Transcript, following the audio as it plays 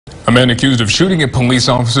A man accused of shooting a police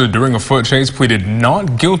officer during a foot chase pleaded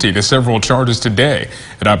not guilty to several charges today.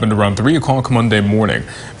 It happened around 3 o'clock Monday morning.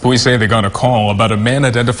 Police say they got a call about a man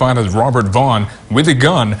identified as Robert Vaughn with a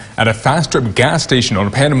gun at a Fast Trip gas station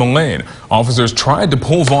on Panama Lane. Officers tried to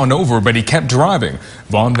pull Vaughn over, but he kept driving.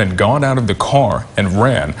 Vaughn then got out of the car and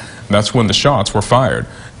ran. That's when the shots were fired.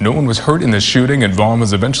 No one was hurt in the shooting, and Vaughn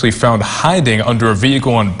was eventually found hiding under a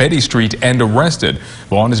vehicle on Betty Street and arrested.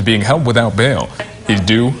 Vaughn is being held without bail. He's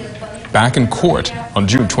due back in court on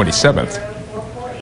June 27th.